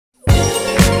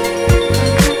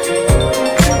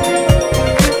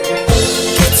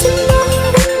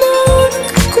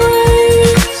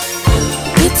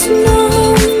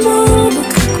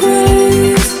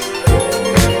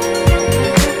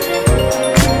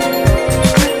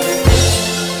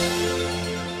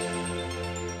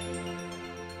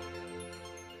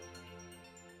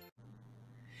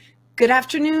Good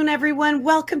afternoon, everyone.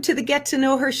 Welcome to the Get to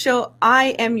Know Her show.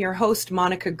 I am your host,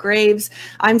 Monica Graves.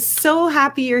 I'm so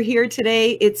happy you're here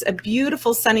today. It's a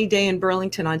beautiful sunny day in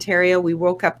Burlington, Ontario. We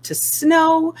woke up to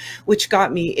snow, which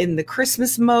got me in the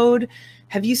Christmas mode.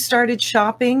 Have you started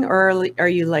shopping, or are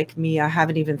you like me? I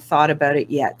haven't even thought about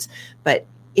it yet. But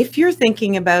if you're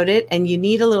thinking about it and you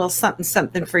need a little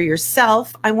something for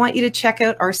yourself, I want you to check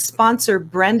out our sponsor,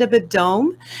 Brenda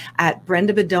Badome, at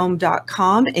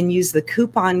brendabadome.com and use the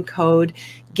coupon code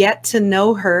Get to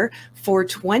Know Her for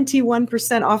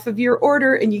 21% off of your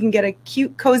order. And you can get a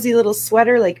cute, cozy little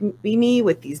sweater like Mimi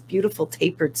with these beautiful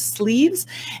tapered sleeves.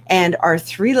 And our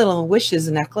 3 Little Wishes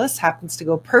necklace happens to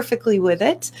go perfectly with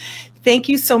it. Thank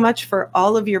you so much for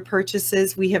all of your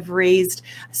purchases. We have raised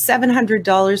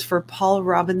 $700 for Paul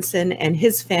Robinson and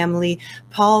his family.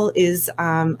 Paul is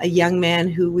a young man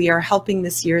who we are helping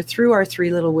this year through our 3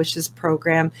 Little Wishes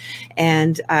program.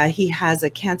 And he has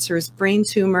a cancerous brain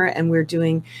tumor, and we're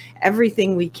doing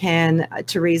everything we can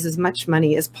to raise as much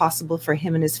money as possible for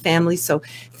him and his family. So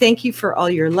thank you for all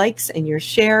your likes and your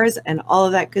shares and all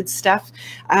of that good stuff.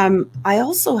 I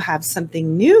also have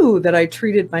something new that I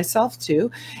treated myself to.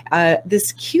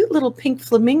 This cute little pink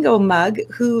flamingo mug,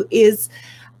 who is,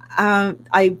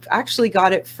 I actually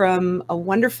got it from a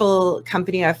wonderful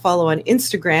company I follow on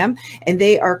Instagram, and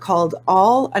they are called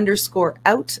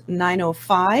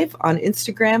all_out905 on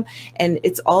Instagram, and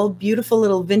it's all beautiful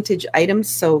little vintage items.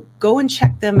 So go and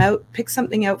check them out, pick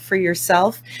something out for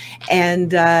yourself,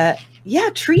 and yeah,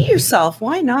 treat yourself.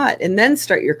 Why not? And then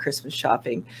start your Christmas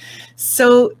shopping.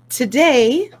 So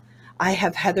today, I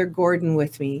have Heather Gordon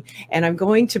with me, and I'm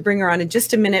going to bring her on in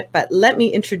just a minute, but let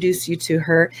me introduce you to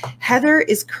her. Heather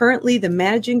is currently the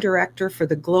managing director for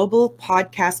the global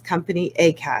podcast company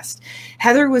Acast.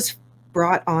 Heather was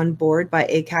brought on board by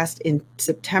Acast in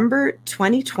September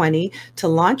 2020 to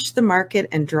launch the market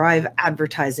and drive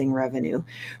advertising revenue.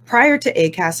 Prior to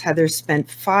Acast, Heather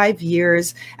spent 5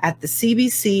 years at the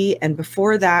CBC, and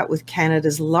before that with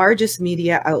Canada's largest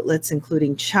media outlets,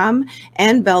 including CHUM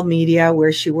and Bell Media,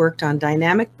 where she worked on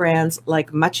dynamic brands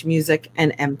like Much Music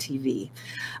and MTV.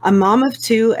 A mom of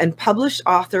 2 and published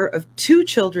author of 2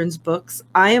 children's books,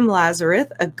 I Am Lazarus,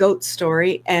 A Goat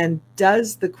Story, and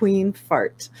Does the Queen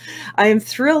Fart? I am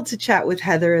thrilled to chat with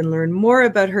Heather and learn more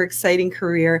about her exciting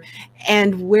career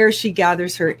and where she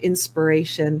gathers her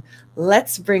inspiration.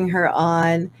 Let's bring her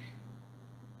on.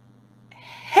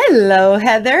 Hello,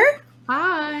 Heather.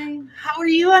 Hi. How are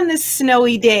you on this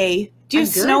snowy day? Do you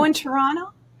have snow in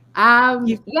Toronto?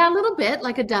 Yeah, a little bit,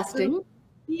 like a dusting.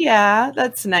 Yeah,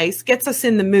 that's nice. Gets us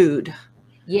in the mood.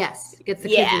 Yes, it gets the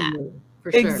kids in the mood.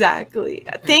 For sure. Exactly.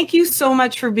 Thank you so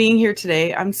much for being here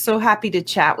today. I'm so happy to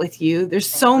chat with you. There's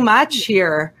so much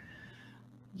here.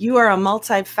 You are a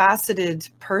multifaceted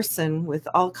person with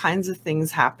all kinds of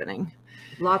things happening.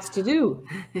 Lots to do.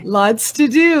 Lots to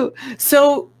do.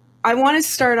 So I want to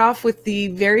start off with the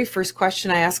very first question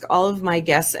I ask all of my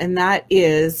guests, and that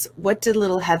is, what did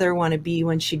little Heather want to be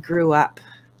when she grew up?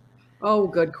 Oh,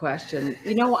 good question.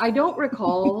 You know, I don't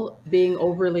recall being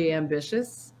overly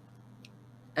ambitious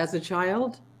as a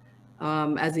child,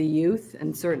 as a youth,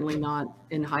 and certainly not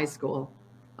in high school.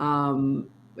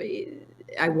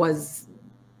 I was,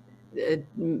 I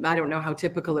don't know how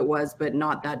typical it was, but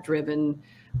not that driven.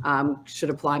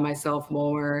 Should apply myself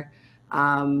more.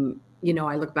 You know,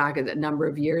 I look back at a number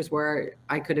of years where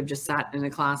I could have just sat in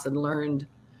a class and learned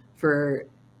for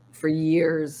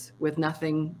years with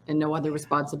nothing and no other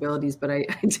responsibilities, but I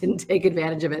didn't take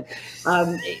advantage of it.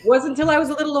 It wasn't until I was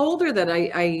a little older that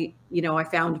I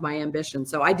found my ambition.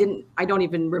 So I don't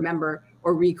even remember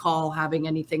or recall having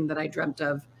anything that I dreamt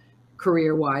of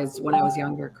career-wise when I was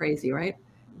younger. Crazy, right?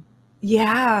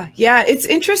 Yeah. It's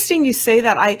interesting you say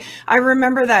that. I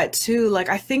remember that too. Like,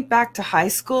 I think back to high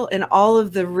school and all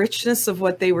of the richness of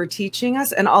what they were teaching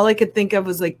us. And all I could think of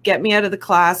was like, get me out of the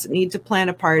class, need to plan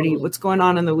a party. What's going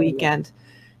on the weekend?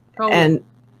 And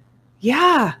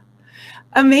yeah,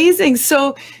 amazing.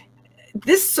 So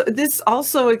this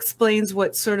also explains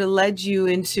what sort of led you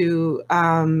into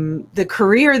the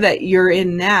career that you're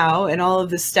in now and all of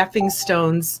the stepping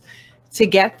stones to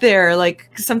get there. Like,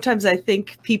 sometimes I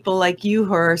think people like you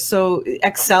who are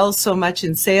excel so much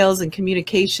in sales and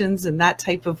communications and that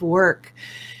type of work,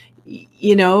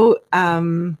 you know,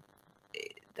 I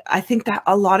think that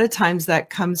a lot of times that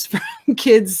comes from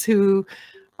kids who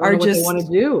are just want to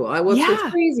do. Well,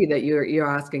 it's crazy that you're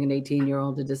asking an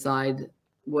 18-year-old to decide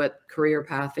what career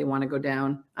path they want to go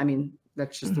down. I mean,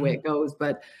 that's just the way it goes.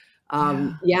 But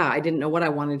yeah, I didn't know what I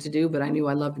wanted to do, but I knew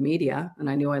I loved media, and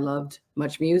I knew I loved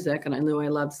Much Music, and I knew I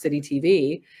loved City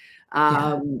TV.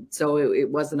 So it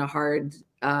wasn't a hard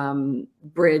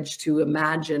bridge to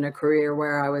imagine a career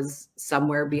where I was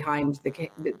somewhere behind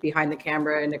the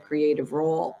camera in a creative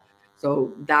role.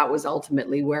 So that was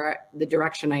ultimately the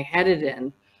direction I headed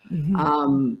in.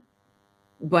 Mm-hmm.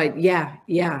 But yeah,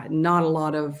 not a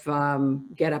lot of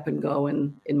get up and go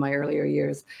in my earlier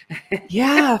years.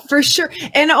 Yeah, for sure.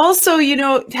 And also, you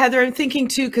know, Heather, I'm thinking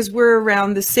too, because we're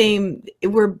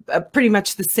pretty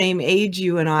much the same age,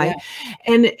 you and I.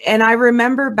 Yeah. And I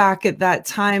remember back at that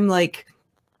time, like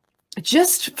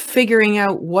just figuring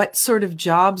out what sort of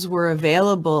jobs were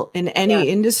available in any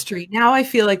industry. Now I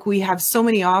feel like we have so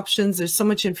many options. There's so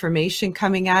much information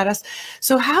coming at us.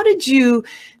 So how did you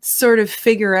sort of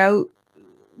figure out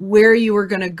where you were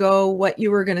going to go, what you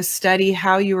were going to study,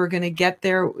 how you were going to get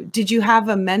there? Did you have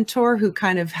a mentor who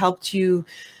kind of helped you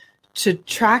to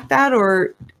track that,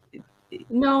 or?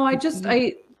 No, I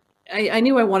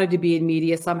knew I wanted to be in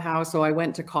media somehow. So I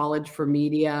went to college for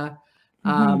media,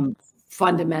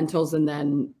 fundamentals, and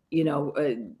then, you know,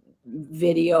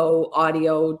 video,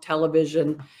 audio,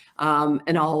 television,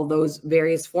 and all those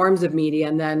various forms of media.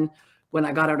 And then when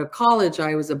I got out of college,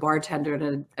 I was a bartender at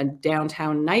a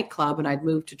downtown nightclub, and I'd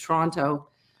moved to Toronto,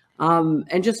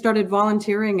 and just started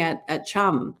volunteering at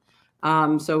CHUM.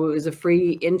 So it was a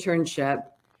free internship.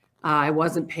 I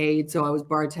wasn't paid, so I was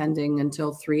bartending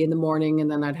until 3 a.m,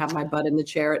 and then I'd have my butt in the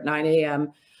chair at 9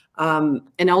 a.m.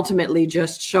 And ultimately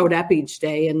just showed up each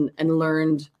day and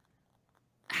learned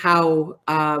how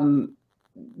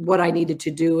what I needed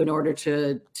to do in order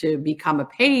to become a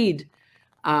paid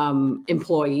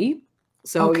employee.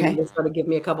 So you know, they started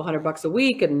giving me a couple $100 a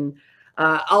week, and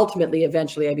ultimately,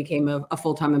 eventually, I became a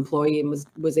full-time employee and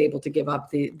was able to give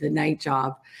up the night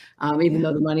job, even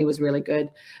though the money was really good,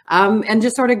 and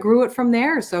just sort of grew it from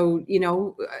there. So, you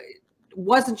know,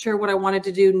 wasn't sure what I wanted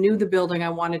to do, knew the building I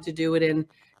wanted to do it in,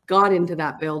 got into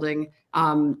that building,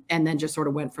 and then just sort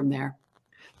of went from there.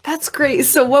 That's great.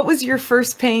 So what was your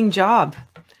first paying job?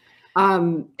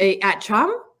 At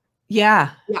CHUM? Yeah,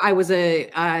 I was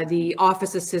the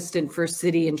office assistant for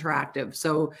City Interactive.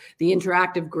 So the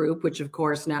Interactive Group, which of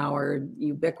course now are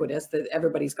ubiquitous, that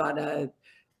everybody's got a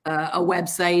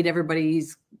website,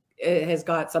 everybody's has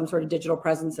got some sort of digital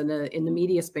presence in the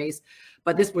media space.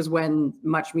 But this was when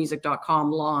muchmusic.com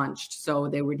launched, so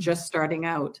they were just starting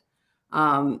out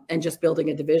and just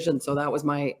building a division. So that was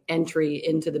my entry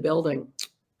into the building.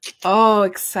 Oh,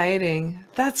 exciting.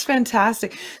 That's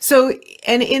fantastic. So,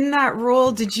 and in that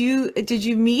role, did you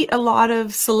meet a lot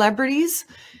of celebrities?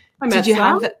 I met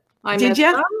some,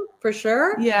 for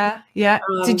sure. Yeah. Yeah.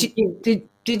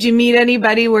 Did you meet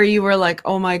anybody where you were like,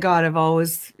 oh my God, I've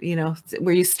always, you know,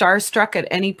 were you starstruck at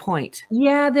any point?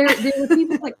 Yeah, there were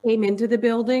people that came into the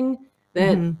building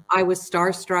that I was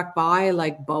starstruck by,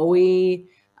 like Bowie,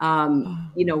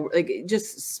 you know, like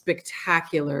just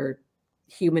spectacular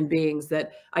human beings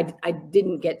that I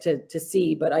didn't get to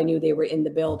see, but I knew they were in the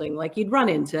building. Like you'd run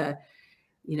into,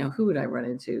 you know, who would I run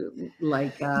into?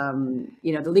 Like,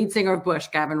 you know, the lead singer of Bush,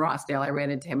 Gavin Rossdale, I ran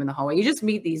into him in the hallway. You just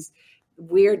meet these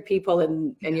weird people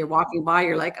and you're walking by,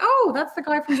 you're like, oh, that's the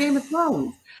guy from Game of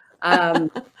Thrones.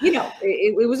 You know,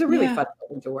 it was a really fun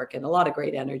building to work in, a lot of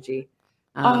great energy,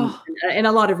 and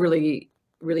a lot of really,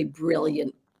 really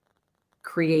brilliant,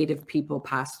 creative people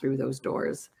pass through those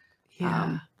doors.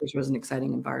 Which was an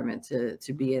exciting environment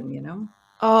to be in, you know?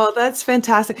 Oh, that's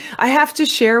fantastic. I have to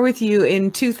share with you,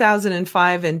 in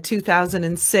 2005 and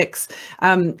 2006,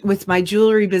 with my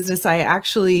jewelry business, I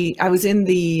was in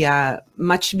the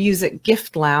Much Music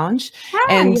gift lounge.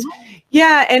 And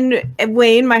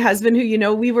Wayne, my husband, who, you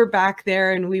know, we were back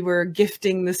there and we were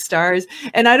gifting the stars.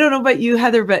 And I don't know about you,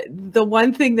 Heather, but the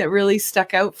one thing that really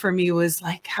stuck out for me was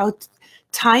like how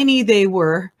tiny they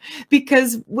were,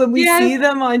 because when we see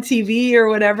them on TV or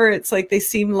whatever, it's like they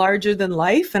seem larger than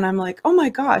life. And I'm like, oh my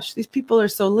gosh, these people are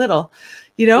so little,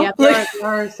 you know? Yeah, there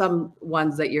are some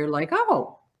ones that you're like,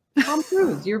 oh, Tom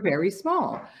Cruise, you're very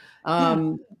small.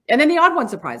 And then the odd one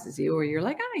surprises you, or you're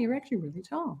like, oh, you're actually really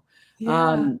tall.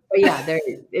 But yeah,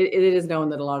 it is known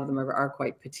that a lot of them are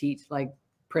quite petite, like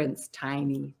Prince,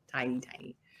 tiny.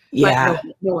 Yeah.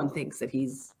 But no one thinks that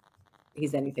he's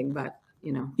anything but,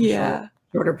 you know,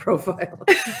 shorter profile.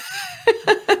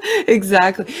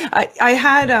 Exactly. I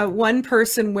had one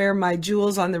person wear my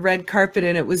jewels on the red carpet,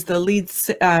 and it was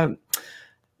the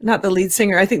not the lead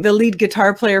singer, I think the lead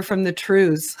guitar player from the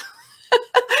Trews.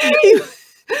 It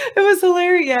was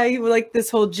hilarious. Yeah, he was like this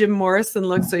whole Jim Morrison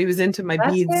look, so he was into my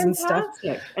beads and stuff.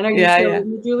 And are you still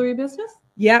in the jewelry business?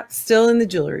 Yeah, still in the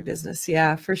jewelry business.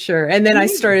 Yeah, for sure. And then I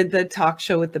started the talk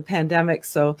show with the pandemic.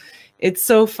 So it's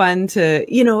so fun to,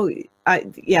 you know,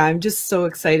 I'm just so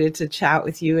excited to chat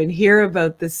with you and hear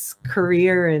about this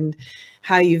career and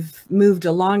how you've moved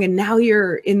along. And now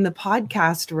you're in the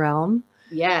podcast realm.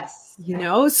 Yes.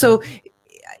 So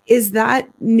is that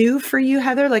new for you,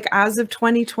 Heather, like as of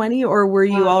 2020, or were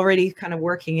you already kind of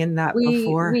working in that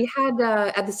before? We had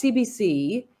at the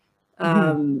CBC,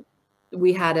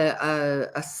 we had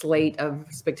a slate of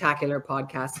spectacular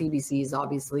podcasts. CBC is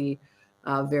obviously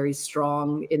very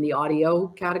strong in the audio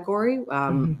category,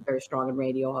 very strong in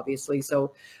radio, obviously.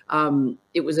 So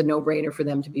it was a no-brainer for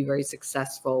them to be very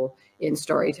successful in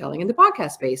storytelling in the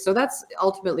podcast space. So that's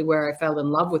ultimately where I fell in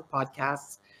love with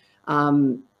podcasts.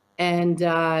 And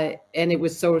it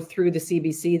was so through the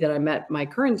CBC that I met my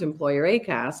current employer,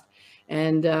 Acast,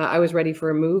 and I was ready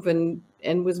for a move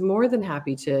and was more than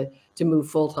happy to move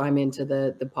full-time into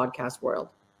the podcast world.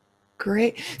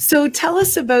 Great. So tell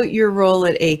us about your role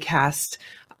at Acast.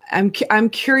 I'm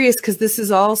curious because this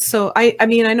is also, I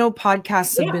mean, I know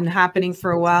podcasts have been happening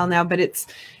for a while now, but it's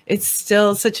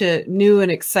still such a new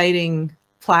and exciting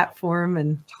platform.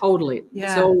 And totally.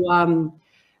 Yeah. So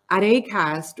at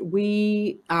Acast,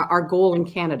 our goal in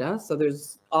Canada, so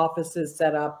there's offices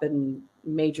set up in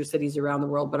major cities around the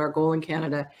world, but our goal in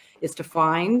Canada is to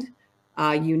find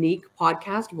unique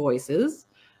podcast voices,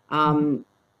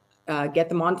 get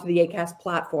them onto the Acast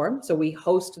platform. So we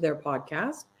host their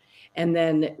podcast, and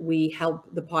then we help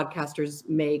the podcasters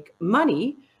make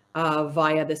money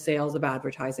via the sales of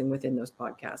advertising within those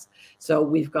podcasts. So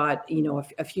we've got,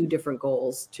 a few different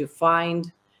goals to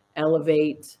find,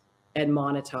 elevate, and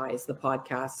monetize the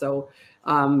podcast. So,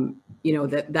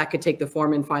 that could take the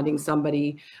form in finding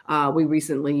somebody. We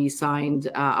recently signed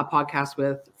a podcast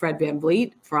with Fred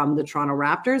VanVleet from the Toronto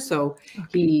Raptors. So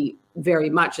he very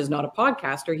much is not a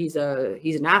podcaster. He's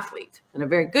an athlete and a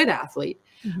very good athlete,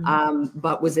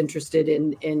 but was interested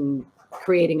in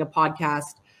creating a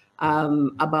podcast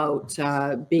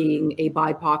about being a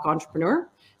BIPOC entrepreneur.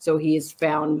 So he has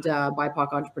found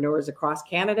BIPOC entrepreneurs across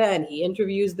Canada, and he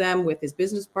interviews them with his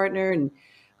business partner and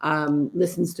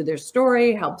listens to their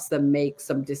story, helps them make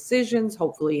some decisions,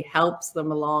 hopefully helps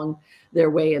them along their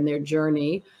way in their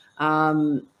journey.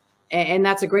 And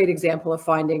that's a great example of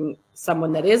finding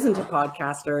someone that isn't a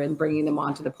podcaster and bringing them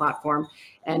onto the platform.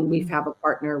 And we have a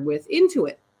partner with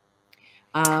Intuit,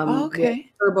 with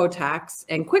TurboTax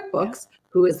and QuickBooks,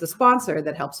 who is the sponsor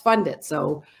that helps fund it.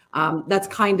 So that's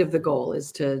kind of the goal,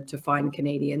 is to find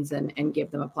Canadians and give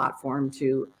them a platform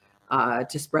to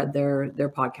spread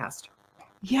their podcast.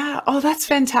 Yeah. Oh, that's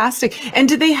fantastic. And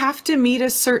do they have to meet a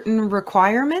certain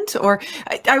requirement? Or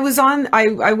I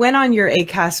went on your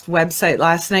Acast website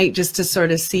last night just to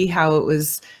sort of see how it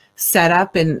was set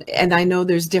up. And I know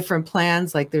there's different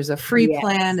plans, like there's a free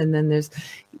plan, and then there's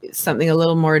something a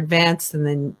little more advanced, and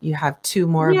then you have two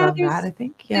more above that, I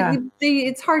think. Yeah.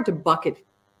 It's hard to bucket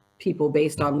people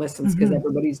based on listens because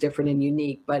everybody's different and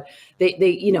unique, but they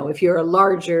if you're a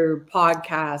larger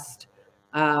podcast,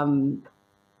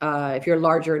 if you're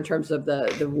larger in terms of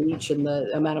the reach and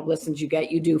the amount of listens you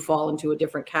get, you do fall into a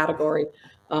different category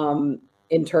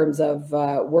in terms of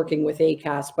working with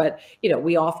Acast. But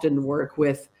we often work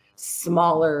with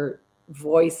smaller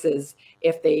voices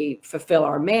if they fulfill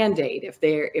our mandate, if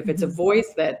it's a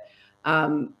voice that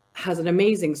has an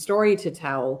amazing story to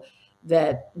tell,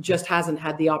 that just hasn't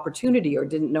had the opportunity or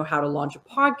didn't know how to launch a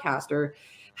podcast, or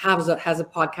has a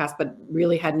podcast but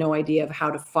really had no idea of how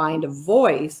to find a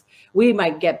voice. We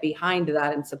might get behind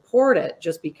that and support it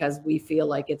just because we feel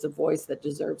like it's a voice that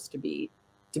deserves to be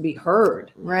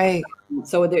heard. Right.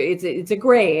 So it's a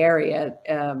gray area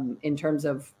in terms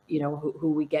of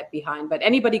who we get behind, but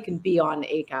anybody can be on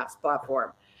Acast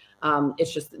platform.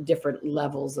 It's just different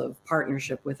levels of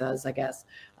partnership with us, I guess.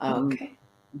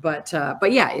 But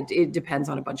yeah, it depends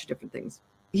on a bunch of different things.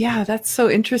 Yeah, that's so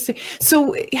interesting.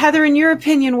 So Heather, in your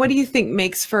opinion, what do you think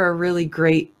makes for a really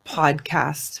great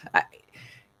podcast?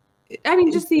 I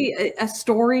mean, just a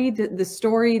story, the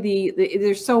story,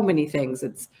 there's so many things.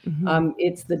 It's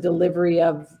it's the delivery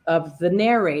of the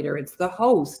narrator, it's the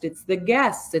host, it's the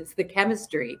guests, it's the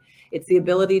chemistry, it's the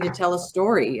ability to tell a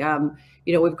story.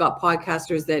 We've got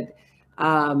podcasters that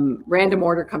Random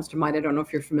Order comes to mind. I don't know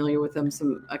if you're familiar with them.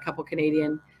 A couple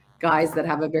Canadian guys that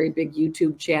have a very big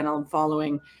YouTube channel and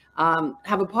following,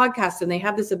 have a podcast, and they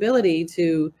have this ability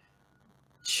to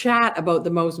chat about the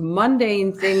most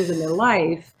mundane things in their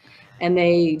life. And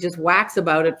they just wax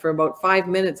about it for about 5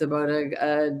 minutes about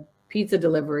a pizza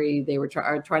delivery. They were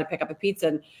trying to pick up a pizza,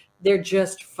 and they're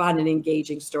just fun and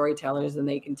engaging storytellers, and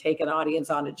they can take an audience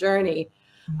on a journey.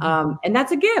 And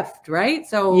that's a gift, right?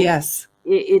 So yes,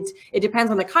 it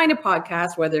depends on the kind of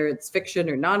podcast, whether it's fiction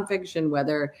or nonfiction,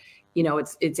 whether,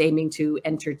 it's aiming to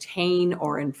entertain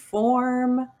or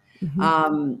inform.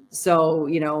 So,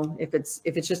 you know, if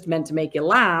it's just meant to make you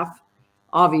laugh,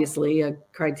 obviously a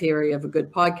criteria of a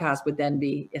good podcast would then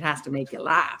be it has to make you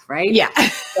laugh, right? Yeah.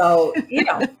 So, you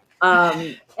know,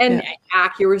 and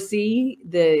accuracy,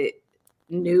 the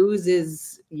news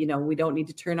is, you know, we don't need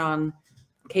to turn on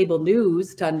cable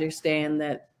news to understand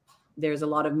that there's a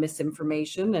lot of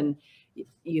misinformation, and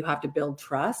you have to build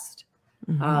trust.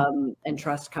 And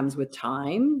trust comes with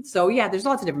time. So yeah, there's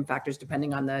lots of different factors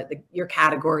depending on your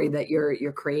category that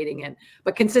you're creating in.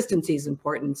 But consistency is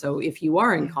important. So if you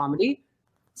are in comedy,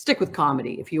 stick with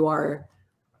comedy. If you are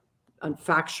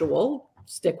factual,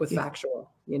 stick with factual.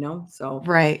 You know, so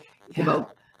Right. It's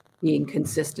about being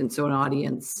consistent, so an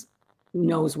audience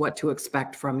knows what to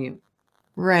expect from you.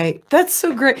 Right. That's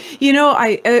so great. You know,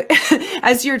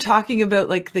 as you're talking about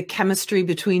like the chemistry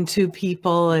between two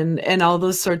people and all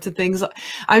those sorts of things,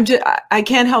 I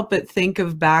can't help but think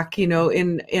of back, you know,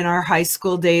 in our high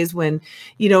school days when,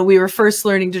 you know, we were first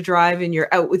learning to drive and you're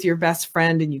out with your best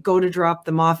friend and you go to drop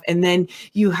them off. And then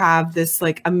you have this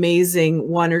like amazing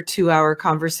 1 or 2 hour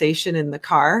conversation in the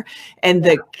car, and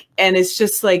and it's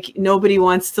just like nobody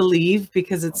wants to leave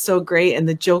because it's so great and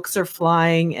the jokes are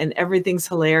flying and everything's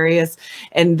hilarious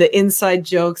and the inside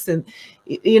jokes. And,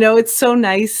 you know, it's so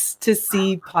nice to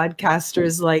see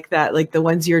podcasters like that, like the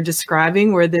ones you're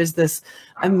describing, where there's this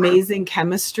amazing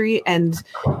chemistry. And,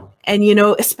 you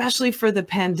know, especially for the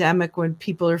pandemic when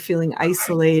people are feeling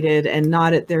isolated and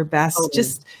not at their best,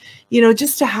 just, you know,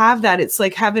 just to have that, it's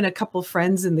like having a couple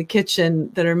friends in the kitchen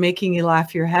that are making you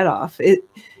laugh your head off.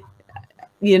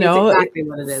 You know, it's exactly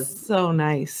what it is. So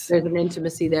nice. There's an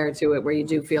intimacy there to it where you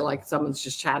do feel like someone's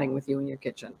just chatting with you in your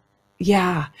kitchen.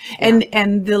 Yeah. And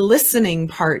the listening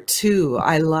part too,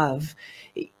 I love,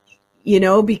 you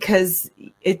know, because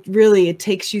it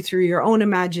takes you through your own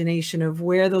imagination of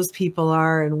where those people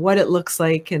are and what it looks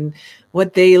like and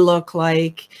what they look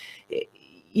like.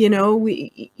 You know,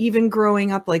 we even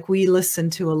growing up, like we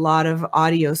listened to a lot of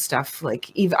audio stuff.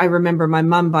 Like I remember my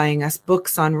mom buying us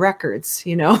books on records,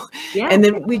 you know, and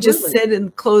then we just sit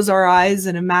and close our eyes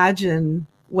and imagine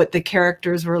what the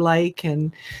characters were like.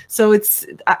 And so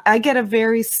I get a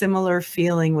very similar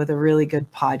feeling with a really good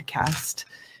podcast.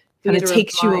 And it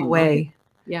takes you away.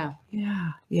 Yeah.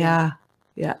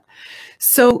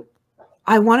 So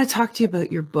I want to talk to you about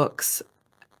your books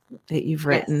that you've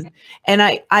written. Yes. And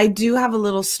I do have a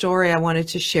little story I wanted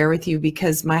to share with you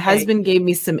because my husband gave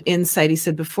me some insight. He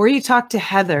said, before you talk to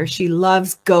Heather, she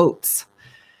loves goats.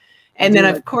 And then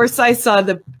of course I saw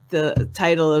the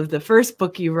title of the first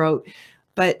book you wrote.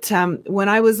 But when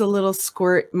I was a little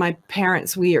squirt, my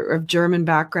parents, we are of German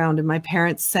background, and my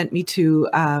parents sent me to,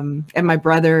 and my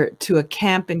brother, to a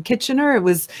camp in Kitchener. It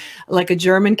was like a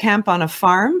German camp on a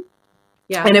farm.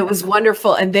 Yeah. And it was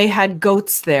wonderful. And they had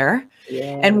goats there.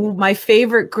 Yeah. And my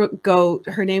favorite goat,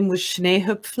 her name was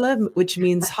Schneehüpfle, which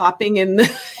means hopping in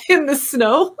the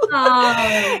snow.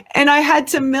 Oh. And I had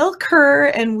to milk her,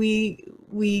 and we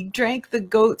drank the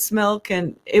goat's milk,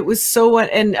 and it was so.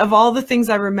 And of all the things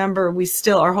I remember,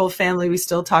 our whole family, we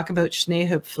still talk about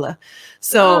Schneehüpfle.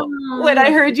 So when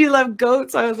I heard you love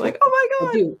goats, I was like, oh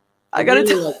my God, I gotta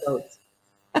really love goats.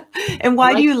 And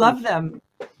why do you love them?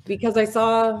 Because I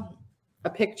saw a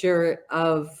picture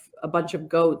of a bunch of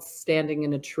goats standing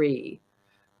in a tree.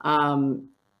 And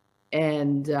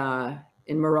in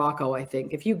Morocco, I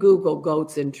think. If you Google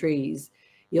goats in trees,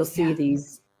 you'll see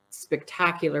these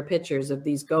spectacular pictures of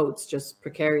these goats just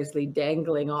precariously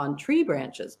dangling on tree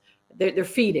branches. They're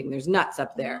feeding. There's nuts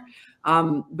up there.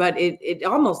 But it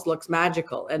almost looks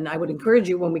magical. And I would encourage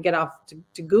you when we get off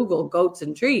to Google goats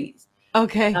and trees.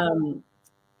 Okay.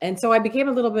 And so I became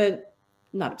a little bit,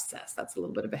 not obsessed, that's a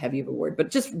little bit of a heavy of a word,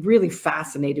 but just really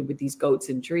fascinated with these goats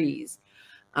in trees.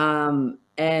 And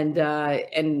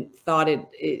thought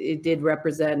it did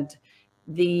represent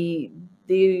the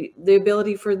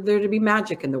ability for there to be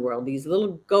magic in the world. These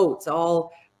little goats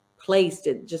all placed,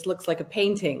 it just looks like a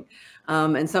painting,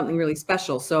 and something really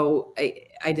special. So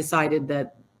I decided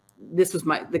that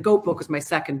the goat book was my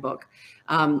second book.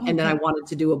 And then I wanted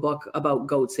to do a book about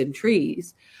goats in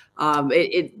trees.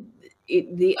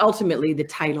 Ultimately the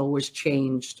title was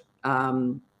changed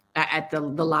at the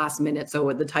last minute,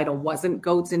 so the title wasn't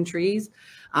Goats in Trees,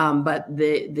 but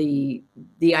the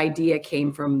idea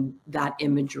came from that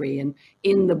imagery. And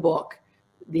in the book,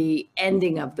 the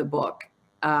ending of the book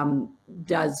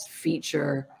does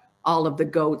feature all of the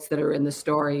goats that are in the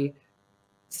story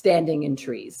standing in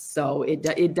trees. So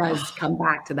it does come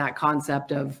back to that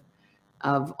concept of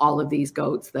all of these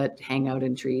goats that hang out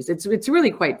in trees. It's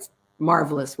really quite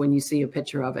marvelous when you see a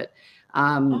picture of it.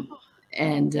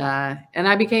 And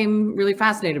I became really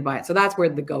fascinated by it. So that's where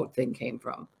the goat thing came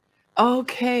from.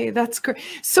 Okay, that's great.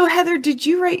 So Heather, did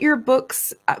you write your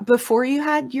books before you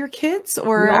had your kids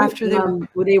or No, after they were?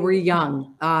 when they were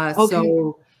young.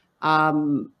 Okay.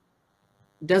 Um,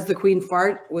 Does the Queen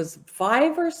Fart was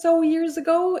 5 or so years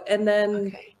ago, and then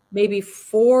Okay. maybe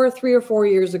 3 or 4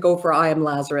 years ago for I Am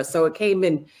Lazarus. So it came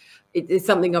in. It's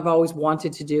something I've always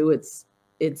wanted to do. It's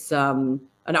an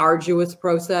arduous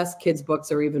process. Kids'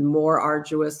 books are even more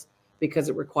arduous because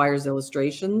it requires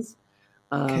illustrations.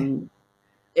 Okay.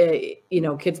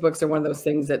 Kids' books are one of those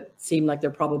things that seem like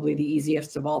they're probably the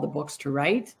easiest of all the books to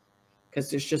write because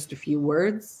there's just a few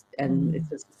words and it's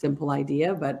just a simple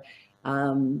idea, but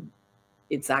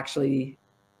it's actually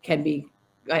can be,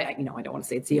 I don't want to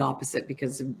say it's the opposite,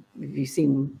 because if you've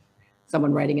seen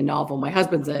someone writing a novel, my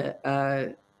husband's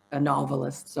a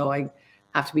novelist, so I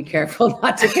have to be careful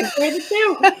not to compare the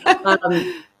two.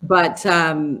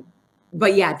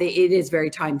 But yeah, it is very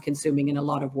time consuming and a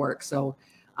lot of work. So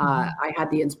I had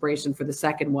the inspiration for the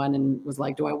second one and was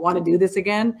like, do I want to do this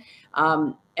again?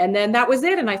 And then that was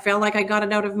it. And I felt like I got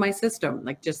it out of my system,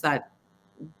 like just that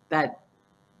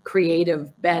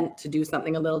creative bent to do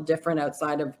something a little different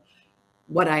outside of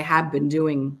what I had been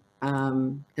doing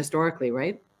historically,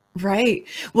 right? Right.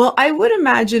 Well, I would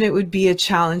imagine it would be a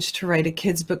challenge to write a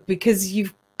kid's book because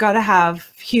you've got to have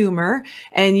humor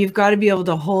and you've got to be able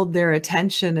to hold their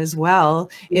attention as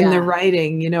well in the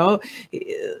writing,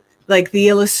 like the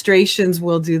illustrations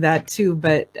will do that too,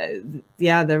 but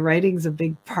yeah, the writing's a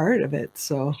big part of it.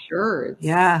 So sure.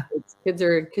 Kids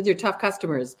are tough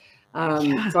customers.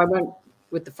 So I went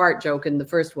with the fart joke in the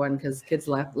first one because kids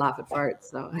laugh at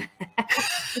farts.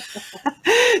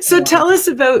 So tell us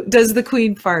about Does the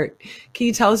Queen Fart? Can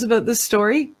you tell us about the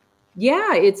story?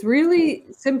 Yeah, it's really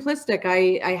simplistic.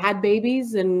 I had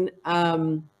babies, and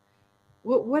there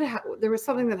was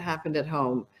something that happened at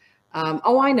home.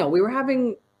 I know. We were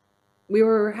having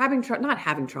not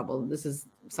having trouble. This is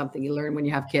something you learn when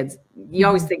you have kids. You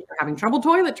always think you're having trouble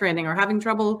toilet training or having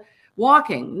trouble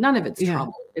walking. None of it's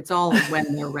trouble. It's all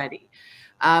when they're ready.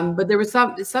 But there was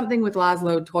something with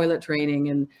Laszlo toilet training,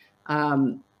 and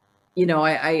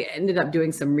I ended up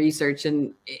doing some research,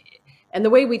 and the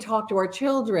way we talk to our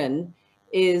children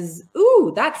is,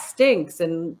 "Ooh, that stinks,"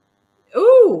 and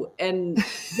 "Ooh," and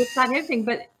this, that, and everything.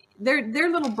 But their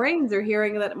little brains are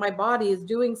hearing that my body is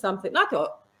doing something. Not to,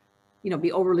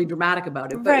 be overly dramatic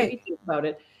about it, but if you think about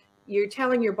it, you're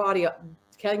telling your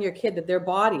kid that their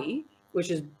body,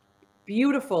 which is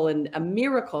beautiful and a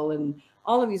miracle and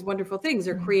all of these wonderful things,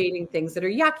 are creating things that are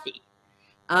yucky.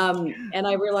 And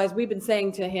I realized we've been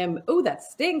saying to him, "Oh, that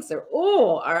stinks,"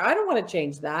 or I don't want to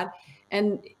change that.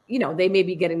 And, they may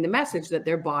be getting the message that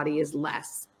their body is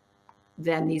less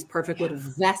than these perfect little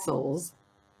vessels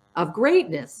of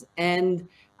greatness. And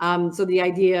so the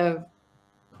idea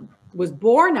was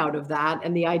born out of that.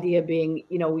 And the idea being,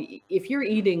 if you're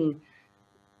eating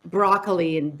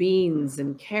broccoli and beans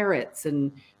and carrots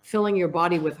and filling your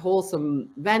body with wholesome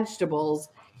vegetables,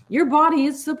 your body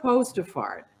is supposed to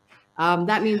fart.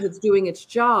 That means it's doing its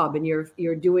job and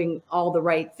you're doing all the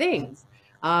right things.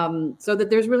 So that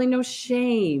there's really no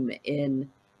shame in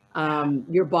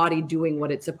your body doing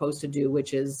what it's supposed to do,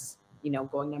 which is,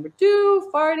 going number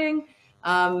 2, farting.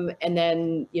 And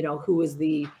then,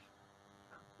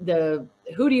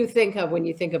 who do you think of when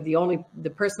you think of the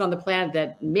person on the planet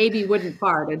that maybe wouldn't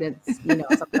fart? And it's,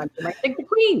 sometimes you might think the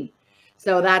Queen.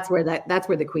 So that's where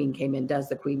the Queen came in. Does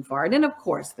the Queen fart? And of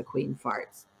course the Queen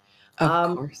farts.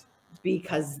 Of course.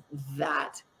 Because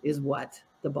that is what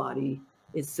the body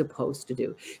is supposed to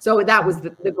do. So that was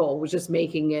the goal, was just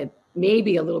making it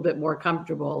maybe a little bit more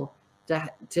comfortable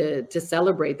to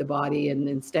celebrate the body. And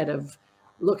instead of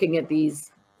looking at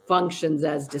these functions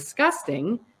as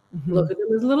disgusting, look at them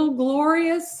as little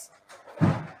glorious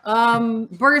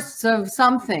bursts of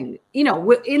something, in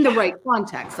the right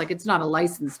context. Like, it's not a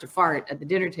license to fart at the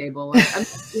dinner table.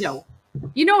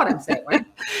 You know what I'm saying, right?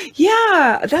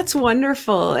 Yeah, that's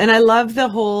wonderful. And I love the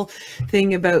whole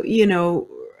thing about,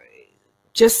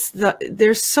 just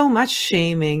there's so much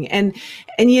shaming and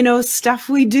stuff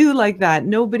we do like that.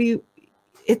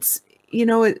 It's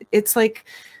like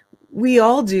we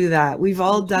all do that. We've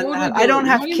all done that. I don't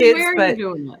have kids, but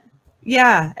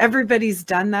yeah, everybody's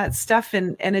done that stuff,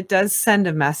 and it does send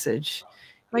a message.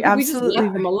 Like, if we just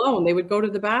left them alone, they would go to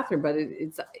the bathroom, but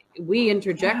we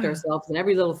interject ourselves in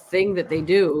every little thing that they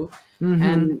do.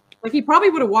 And like, he probably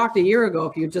would have walked a year ago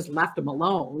if you just left him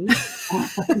alone.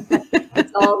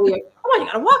 It's all you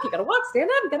gotta walk, stand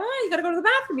up, you gotta go to the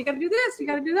bathroom, you gotta do this, you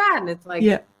gotta do that. And it's like,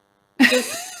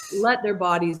 just let their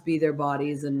bodies be their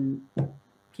bodies and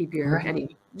keep your head,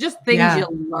 just things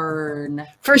you'll learn.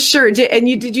 For sure.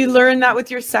 Did you learn that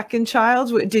with your second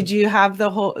child? Did you have the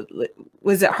whole,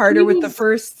 was it harder with the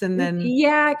first and then?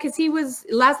 Yeah, because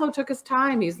Laszlo took his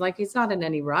time. He's not in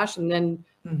any rush. And then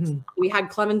we had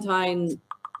Clementine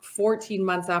 14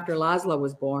 months after Laszlo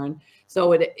was born.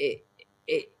 So it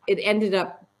ended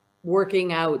up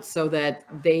working out so that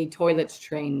they toilets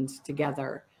trained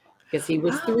together, because he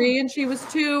was 3 and she was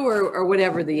 2 or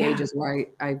whatever the ages were.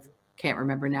 I can't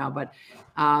remember now, but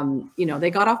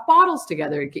they got off bottles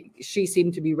together. She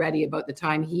seemed to be ready about the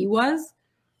time he was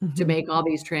to make all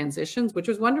these transitions, which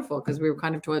was wonderful, because we were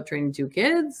kind of toilet training 2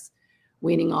 kids,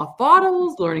 weaning off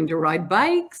bottles, learning to ride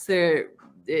bikes. It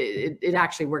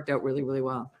actually worked out really, really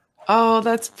well. Oh,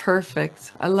 that's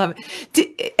perfect. I love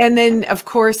it. And then, of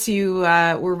course, you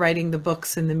were writing the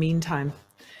books in the meantime.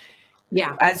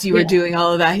 Yeah. As you were doing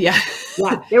all of that. Yeah.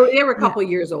 Yeah. They were a couple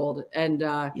years old. And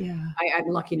I'm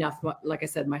lucky enough, like I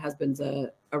said, my husband's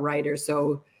a writer.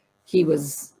 So he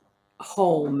was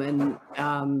home and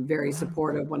very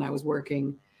supportive when I was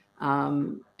working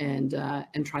and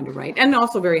trying to write. And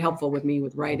also very helpful with me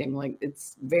with writing. Like,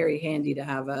 it's very handy to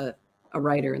have a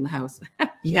writer in the house.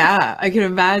 Yeah, I can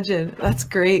imagine. That's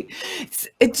great.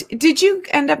 Did you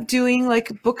end up doing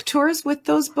like book tours with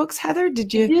those books, Heather?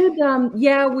 Did you?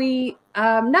 We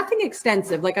nothing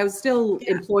extensive. Like, I was still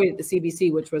employed at the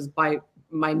CBC, which was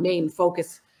my main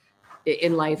focus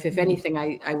in life. If anything,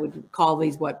 I would call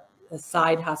these a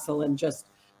side hustle and just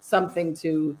something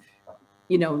to,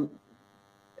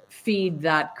 feed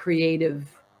that creative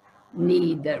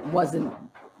need that wasn't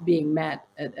being met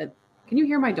at. Can you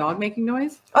hear my dog making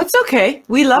noise? Oh, it's okay.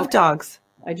 We love dogs.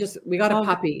 We got a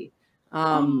puppy.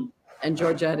 And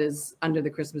Georgette is under the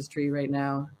Christmas tree right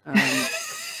now,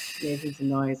 making some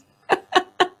noise.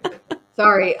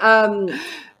 Sorry. But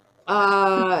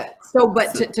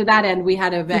to that end, we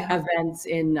had events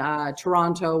in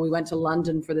Toronto. We went to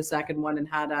London for the second one and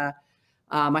had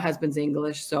my husband's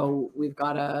English, so we've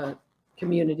got a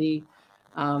community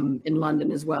in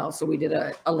London as well. So we did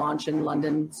a launch in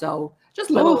London. So just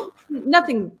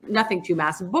nothing too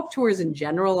massive. Book tours in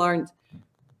general aren't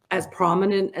as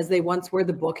prominent as they once were.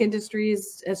 The book industry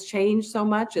has changed so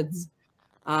much. It's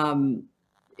not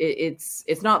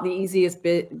the easiest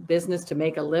business to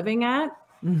make a living at.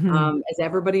 As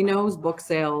everybody knows, book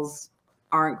sales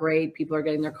aren't great. People are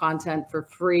getting their content for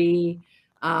free.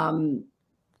 So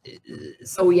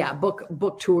yeah,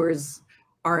 book tours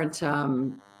aren't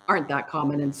that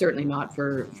common, and certainly not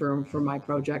for my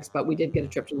projects, but we did get a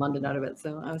trip to London out of it,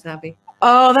 so I was happy.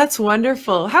 Oh, that's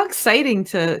wonderful. How exciting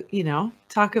to,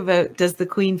 talk about Does the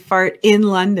Queen Fart in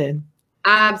London?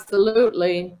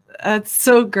 Absolutely. That's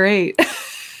so great.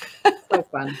 So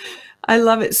fun. I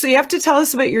love it. So you have to tell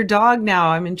us about your dog now.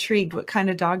 I'm intrigued. What kind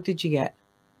of dog did you get?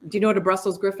 Do you know what a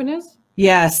Brussels Griffon is?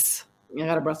 Yes. I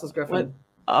got a Brussels Griffon.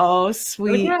 Oh,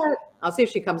 sweet. I'll see if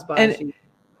she comes by.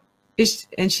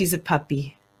 And she's a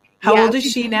puppy. How old is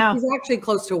she now? She's actually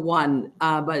close to 1,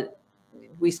 but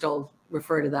we still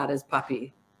refer to that as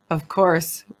puppy. Of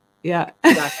course. Yeah.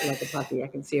 Exactly like a puppy. I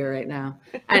can see her right now.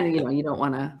 And you don't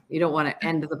want to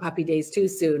end the puppy days too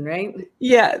soon, right?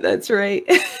 Yeah, that's right.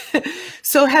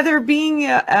 So Heather, being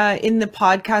in the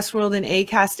podcast world in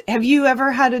Acast, have you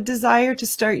ever had a desire to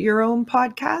start your own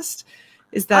podcast?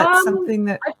 Is that something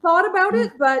that I thought about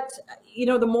it, but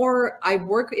the more I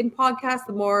work in podcasts,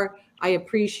 the more I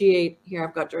appreciate. Here,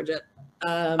 I've got Georgette.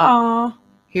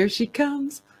 Here she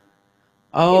comes.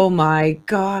 Oh my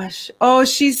gosh. Oh,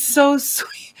 she's so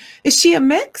sweet. Is she a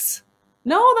mix?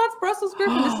 No, that's Brussels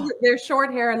Griffon. They're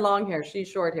short hair and long hair. She's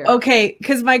short hair. Okay,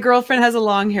 because my girlfriend has a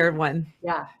long haired one.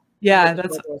 Yeah. Yeah,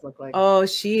 that's what those look like. Oh,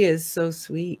 she is so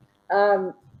sweet.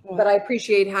 But I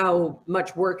appreciate how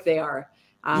much work they are.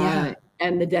 And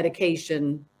the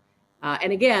dedication.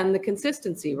 And again, the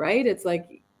consistency, right? It's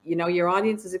like, your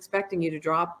audience is expecting you to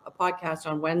drop a podcast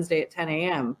on Wednesday at 10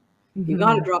 a.m. You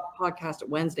got to drop a podcast at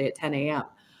Wednesday at 10 a.m.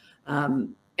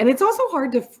 And it's also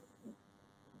hard to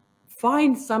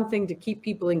find something to keep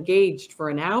people engaged for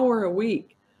an hour a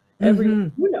week.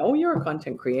 You're a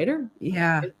content creator.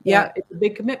 Yeah. It's a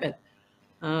big commitment.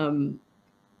 And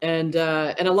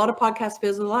a lot of podcasts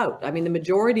fizzle out. I mean, the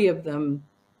majority of them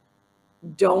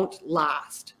don't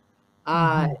last.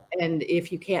 And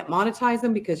if you can't monetize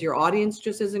them because your audience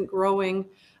just isn't growing,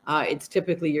 it's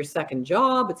typically your second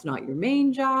job. It's not your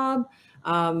main job.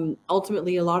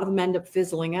 Ultimately, a lot of them end up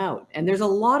fizzling out. And there's a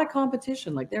lot of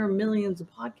competition. Like, there are millions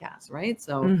of podcasts, right?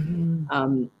 So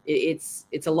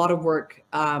it's a lot of work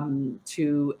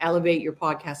to elevate your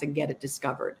podcast and get it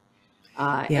discovered.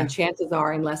 And chances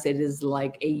are, unless it is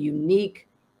like a unique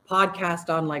podcast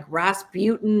on like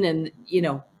Rasputin, and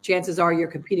chances are you're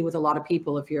competing with a lot of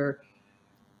people if you're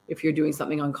doing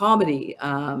something on comedy.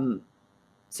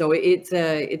 So it's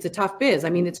a tough biz. I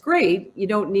mean, it's great. You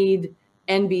don't need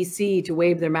NBC to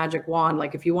wave their magic wand.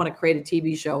 Like if you want to create a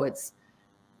TV show, it's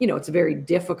a very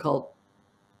difficult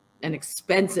and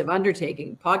expensive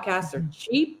undertaking. Podcasts are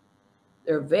cheap.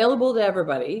 They're available to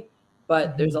everybody,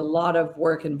 but there's a lot of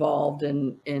work involved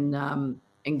in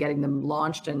getting them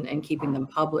launched and keeping them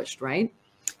published, right?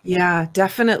 Yeah,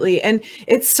 definitely. And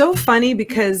it's so funny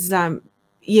because I've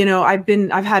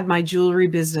had my jewelry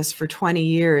business for 20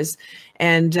 years,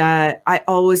 and I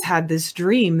always had this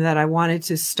dream that I wanted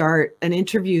to start an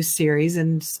interview series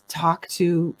and talk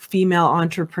to female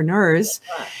entrepreneurs.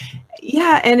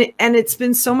 Yeah, and it's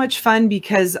been so much fun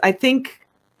because I think,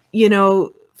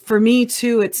 for me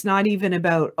too, it's not even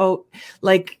about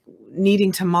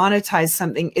needing to monetize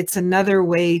something. It's another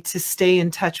way to stay in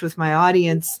touch with my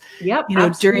audience,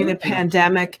 during the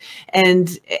pandemic,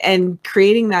 and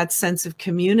creating that sense of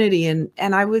community. And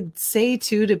I would say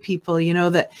too to people,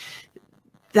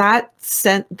 that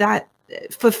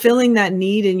fulfilling that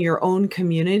need in your own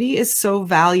community is so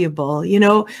valuable,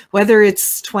 whether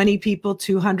it's 20 people,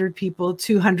 200 people,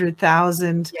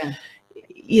 200,000,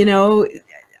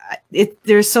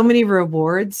 there's so many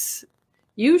rewards.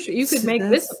 You could make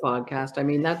this a podcast. I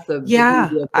mean, that's the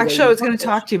actually, I was going to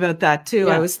talk to you about that too.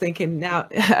 Yeah. I was thinking now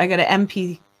I got to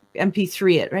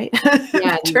MP3 it, right?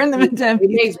 Yeah, turn them into MP3.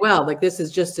 You may as well. Like this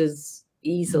is just as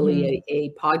easily a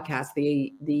podcast.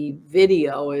 The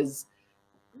video is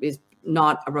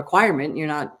not a requirement. You're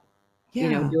not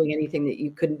doing anything that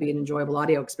you couldn't be an enjoyable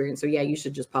audio experience. So yeah, you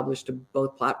should just publish to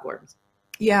both platforms.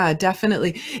 Yeah,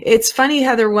 definitely. It's funny,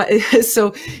 Heather,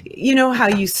 so how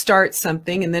you start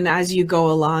something and then as you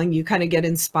go along, you kind of get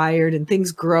inspired and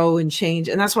things grow and change.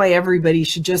 And that's why everybody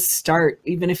should just start,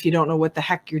 even if you don't know what the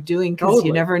heck you're doing, because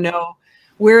you never know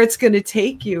where it's going to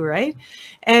take you, right?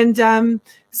 And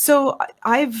so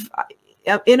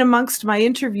in amongst my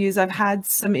interviews, I've had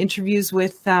some interviews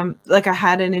with, I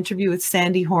had an interview with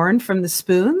Sandy Horn from the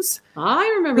Spoons. I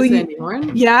remember Sandy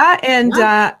Horn. Yeah, and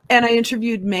I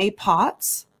interviewed May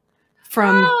Potts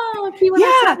from.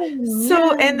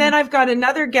 So, and then I've got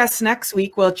another guest next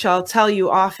week, which I'll tell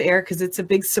you off air because it's a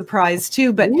big surprise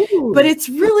too. But it's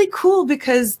really cool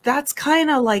because that's kind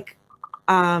of like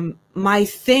my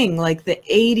thing, like the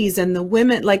 80s and the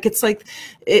women,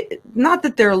 not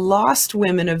that they're lost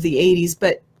women of the 80s,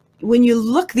 but when you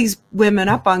look these women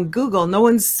up on Google, no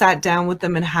one's sat down with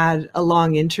them and had a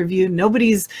long interview.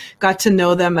 Nobody's got to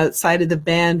know them outside of the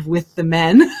band with the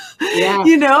men,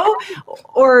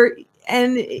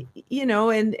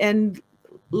 and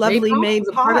lovely May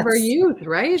Potts, part of our youth,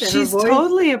 right? She's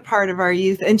totally a part of our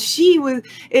youth. And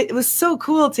it was so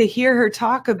cool to hear her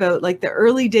talk about like the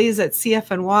early days at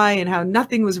CFNY and how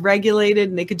nothing was regulated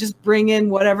and they could just bring in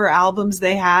whatever albums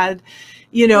they had,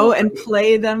 and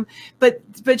play them. But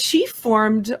she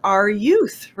formed our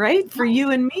youth, right? For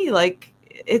you and me, like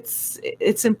it's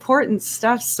important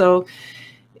stuff. So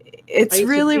it's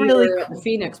really cool. At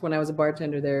Phoenix when I was a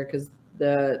bartender there, because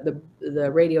the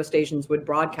radio stations would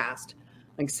broadcast.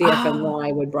 Like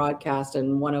CFNY would broadcast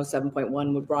and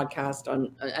 107.1 would broadcast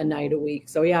on a night a week.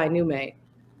 So yeah, I knew May.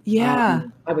 Yeah.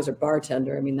 I was a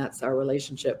bartender. I mean, that's our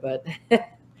relationship, but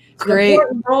great. An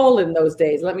important role in those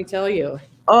days, let me tell you.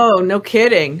 Oh, no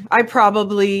kidding. I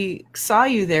probably saw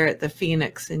you there at the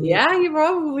Phoenix. And you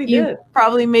probably did. You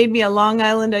probably made me a Long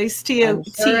Island iced tea. I'm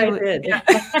sure I did.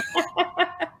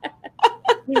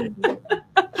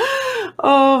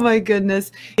 Oh my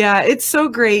goodness. Yeah, it's so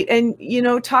great. And,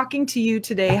 talking to you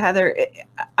today, Heather,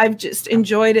 I've just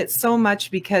enjoyed it so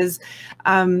much because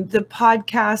the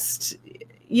podcast,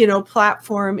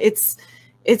 platform,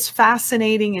 it's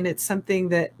fascinating and it's something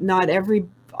that not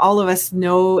all of us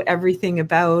know everything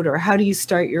about, or how do you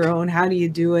start your own? How do you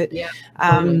do it? Yeah.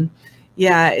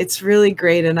 Yeah, it's really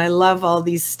great. And I love all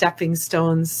these stepping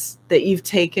stones that you've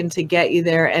taken to get you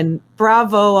there. And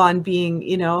bravo on being,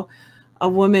 a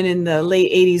woman in the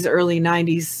late 80s, early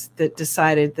 90s that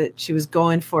decided that she was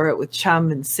going for it with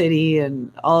CHUM and City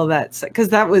and all of that. Because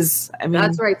that was,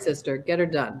 that's right, sister. Get her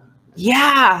done.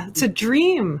 Yeah, it's a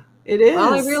dream. It is.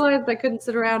 Well, I realized I couldn't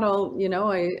sit around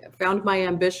I found my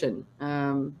ambition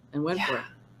and went for it.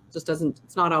 It just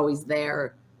it's not always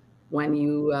there when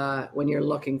you're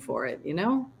looking for it,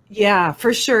 Yeah,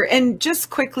 for sure. And just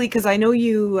quickly, because I know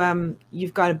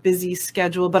you've got a busy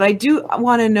schedule, but I do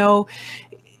want to know,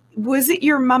 was it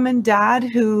your mom and dad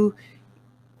who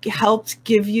helped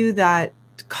give you that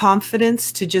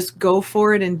confidence to just go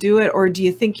for it and do it? Or do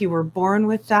you think you were born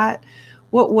with that?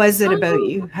 What was it about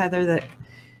you, Heather, that...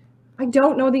 I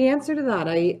don't know the answer to that.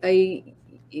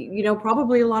 you know,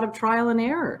 probably a lot of trial and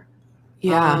error.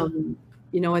 Yeah.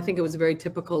 You know, I think it was a very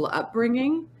typical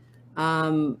upbringing.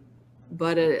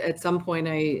 But at some point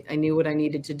I knew what I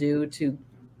needed to do to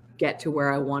get to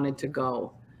where I wanted to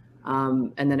go.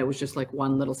 And then it was just like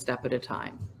one little step at a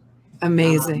time.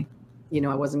 Amazing. You know,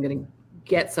 I wasn't going to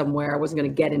get somewhere. I wasn't going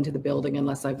to get into the building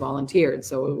unless I volunteered.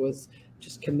 So it was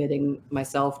just committing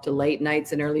myself to late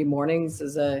nights and early mornings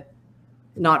as a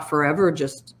not forever,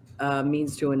 just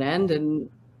means to an end. And,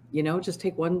 you know, just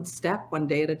take one step, one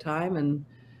day at a time. And,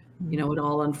 you know, it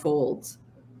all unfolds.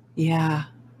 Yeah.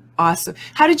 Awesome.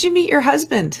 How did you meet your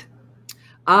husband?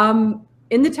 In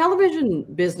the television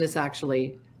business,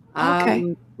 actually.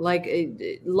 Okay. Like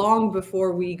long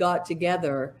before we got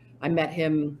together, I met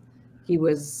him. He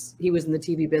was in the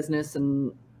TV business,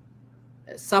 and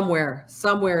somewhere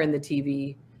in the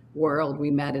TV world,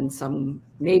 we met in some,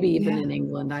 maybe even in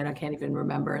England. I can't even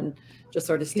remember, and just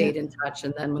sort of stayed in touch.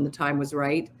 And then when the time was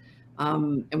right,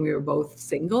 and we were both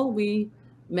single, we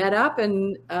met up,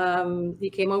 and he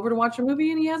came over to watch a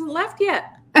movie, and he hasn't left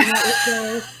yet. And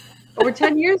that was over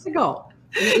 10 years ago.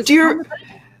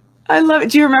 I love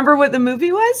it. Do you remember what the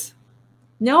movie was?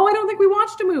 No, I don't think we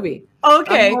watched a movie.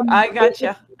 Okay, I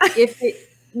gotcha.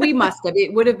 We must have.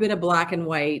 It would have been a black and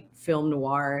white film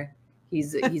noir.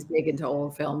 He's big into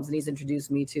old films, and he's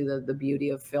introduced me to the beauty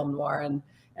of film noir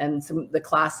and some the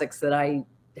classics that I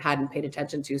hadn't paid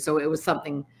attention to. So it was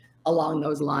something along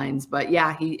those lines. But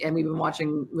yeah, and we've been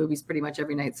watching movies pretty much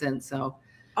every night since. So.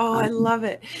 Oh, I love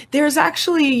it. There's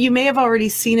actually, you may have already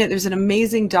seen it. There's an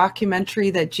amazing documentary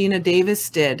that Gina Davis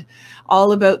did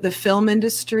all about the film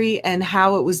industry and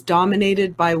how it was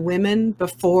dominated by women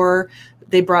before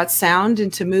they brought sound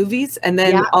into movies. And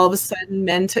then all of a sudden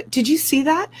men took, did you see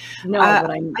that? No,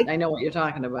 but I know what you're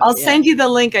talking about. I'll send you the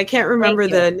link. I can't remember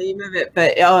the name of it,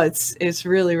 but it's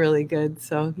really, really good.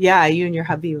 So yeah, you and your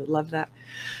hubby would love that.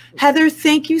 Heather,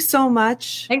 thank you so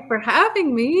much. Thanks for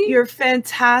having me. You're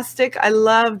fantastic. I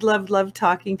loved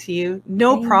talking to you.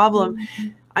 No problem.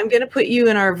 I'm going to put you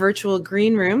in our virtual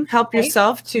green room. Help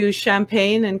yourself to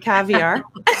champagne and caviar.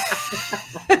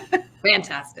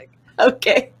 Fantastic.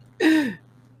 Okay.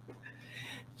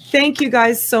 Thank you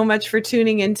guys so much for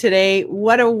tuning in today.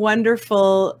 What a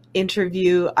wonderful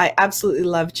interview. I absolutely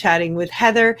love chatting with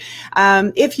Heather.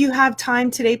 If you have time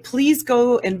today, please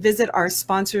go and visit our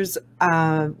sponsors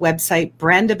website,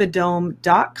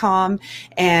 brandabadome.com,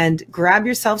 and grab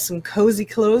yourself some cozy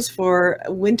clothes for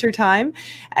winter time.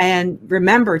 And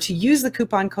remember to use the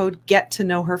coupon code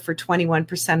GET2KNOWHER for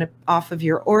 21% off of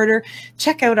your order.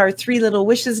 Check out our 3 Little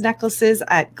Wishes necklaces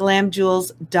at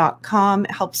glamjewels.com.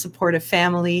 Help support a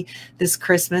family this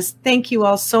Christmas. Thank you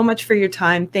all so much for your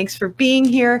time. Thanks for being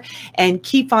here, and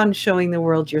keep on showing the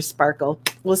world your sparkle.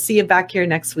 We'll see you back here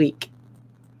next week.